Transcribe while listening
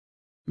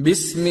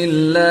بسم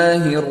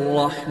الله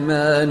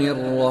الرحمن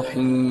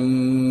الرحيم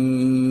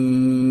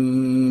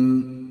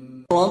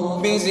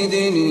رب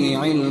زدني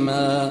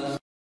علما.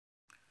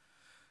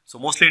 So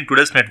mostly in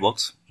today's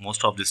networks,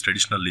 most of these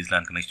traditional leased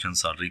LAN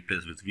connections are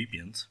replaced with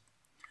VPNs.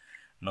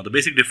 Now the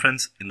basic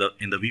difference in the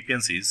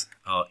VPNs is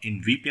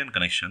in VPN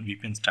connection,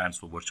 VPN stands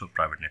for Virtual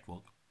Private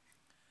Network.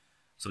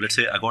 So let's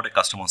say I got a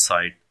customer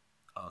site,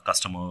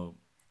 customer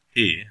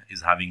A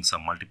is having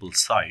some multiple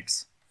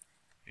sites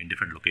in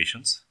different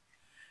locations.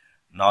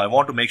 Now I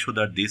want to make sure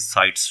that these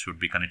sites should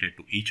be connected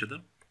to each other.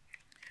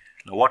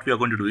 Now what we are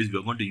going to do is we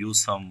are going to use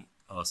some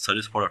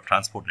service provider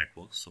transport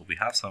network. So we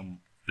have some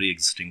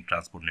pre-existing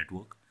transport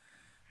network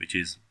which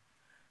is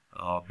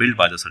built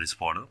by the service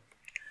provider,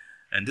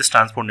 and this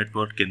transport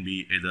network can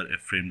be either a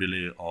frame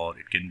relay or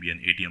it can be an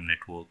ATM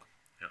network.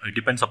 It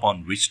depends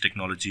upon which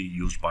technology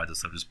used by the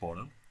service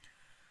provider,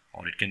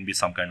 or it can be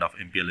some kind of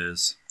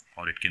MPLS,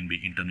 or it can be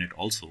internet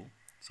also.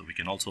 So we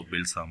can also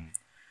build some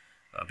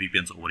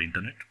VPNs over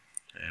internet,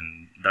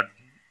 and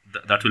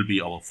that will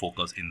be our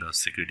focus in the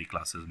security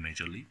classes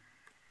majorly.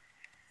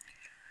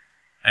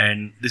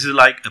 And this is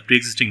like a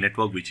pre-existing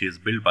network which is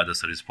built by the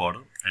service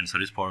provider, and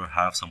service provider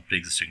have some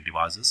pre-existing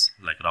devices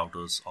like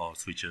routers or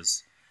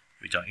switches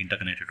which are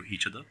interconnected to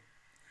each other.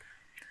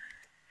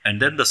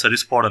 And then the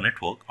service provider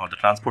network or the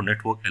transport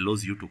network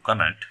allows you to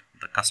connect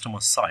the customer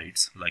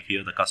sites. Like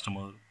here the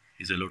customer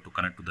is allowed to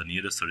connect to the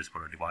nearest service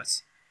provider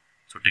device.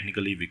 So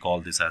technically we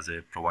call this as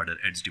a provider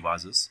edge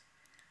devices.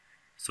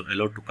 So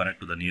allowed to connect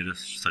to the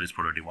nearest service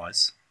provider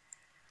device,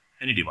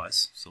 any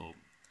device. So,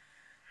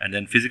 and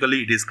then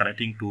physically it is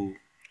connecting to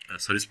a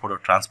service provider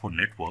transport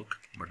network,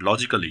 but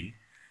logically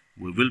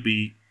we will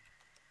be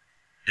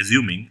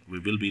assuming, we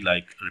will be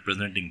like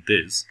representing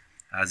this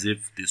as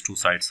if these two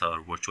sites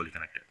are virtually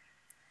connected.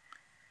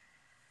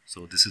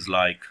 So this is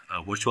like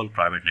a virtual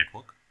private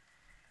network.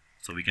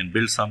 So we can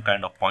build some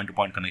kind of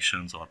point-to-point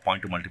connections or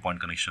point-to-multipoint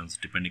connections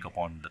depending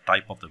upon the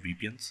type of the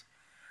VPNs,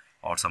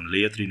 or some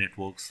layer 3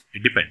 networks.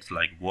 It depends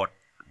like what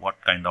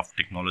kind of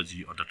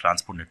technology or the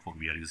transport network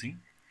we are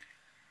using.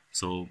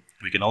 So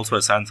we can also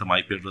assign some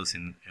IP address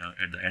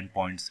at the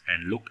endpoints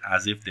and look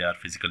as if they are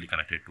physically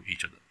connected to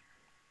each other.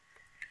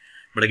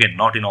 But again,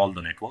 not in all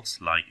the networks.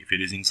 Like if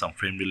you're using some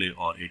frame relay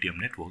or ATM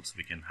networks,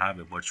 we can have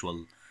a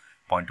virtual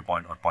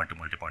point-to-point or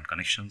point-to-multipoint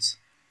connections.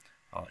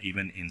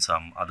 Even in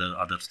some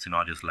other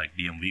scenarios like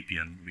DM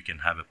VPN, we can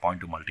have a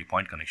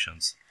point-to-multipoint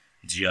connections,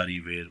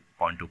 GRE where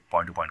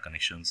point-to-point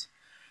connections.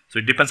 So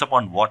it depends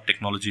upon what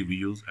technology we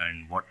use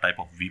and what type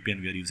of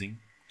VPN we are using.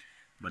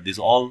 But this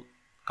all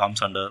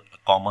comes under a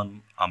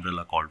common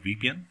umbrella called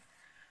VPN.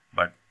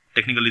 But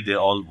technically they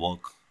all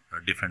work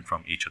different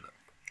from each other.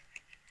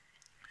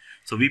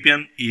 So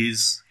VPN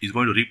is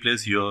going to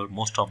replace your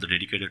most of the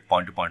dedicated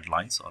point-to-point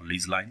lines or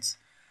lease lines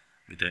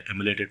with the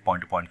emulated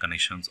point-to-point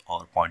connections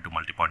or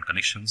point-to-multipoint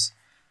connections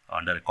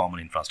under a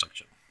common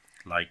infrastructure.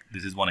 Like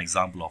this is one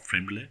example of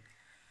frame relay.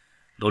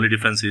 The only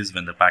difference is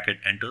when the packet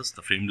enters,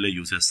 the frame relay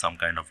uses some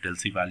kind of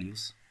DLC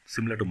values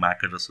similar to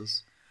MAC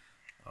addresses,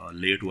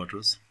 layer 2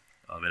 address,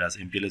 whereas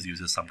MPLS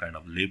uses some kind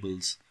of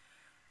labels.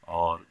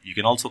 Or you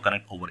can also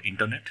connect over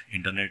internet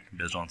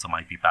based on some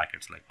IP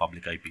packets like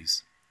public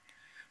IPs.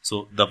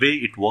 So the way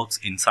it works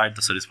inside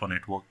the service provider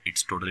network,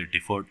 it's totally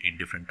differed in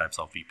different types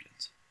of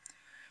VPNs.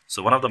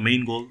 So one of the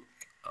main goal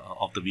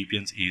of the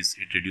VPNs is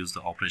it reduces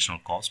the operational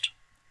cost,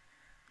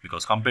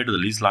 because compared to the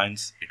lease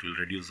lines, it will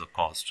reduce the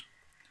cost.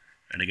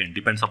 And again,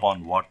 depends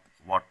upon what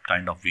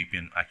kind of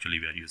VPN actually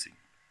we are using.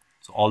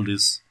 So all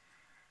these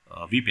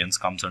VPNs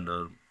comes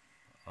under,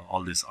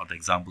 all these are the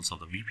examples of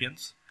the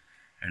VPNs.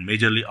 And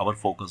majorly our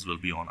focus will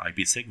be on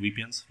IPSec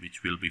VPNs,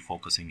 which will be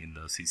focusing in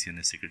the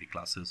CCNA security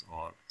classes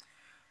or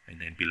in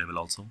the NP level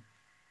also.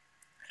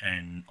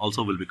 And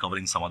also we'll be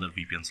covering some other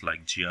VPNs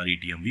like GRE,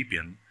 DM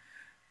VPN,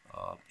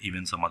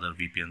 even some other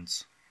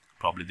VPNs.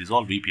 Probably these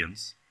all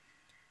VPNs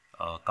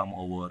come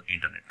over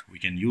internet. We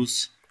can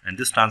use, and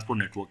this transport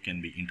network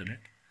can be internet,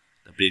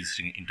 the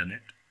pre-existing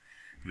internet,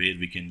 where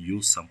we can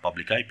use some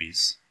public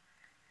IPs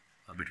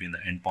between the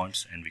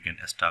endpoints, and we can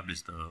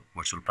establish the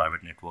virtual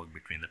private network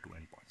between the two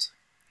endpoints.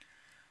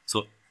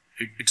 So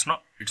it's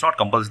not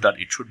compulsory that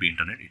it should be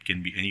internet. It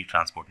can be any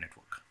transport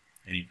network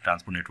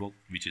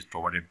which is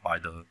provided by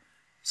the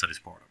service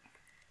provider.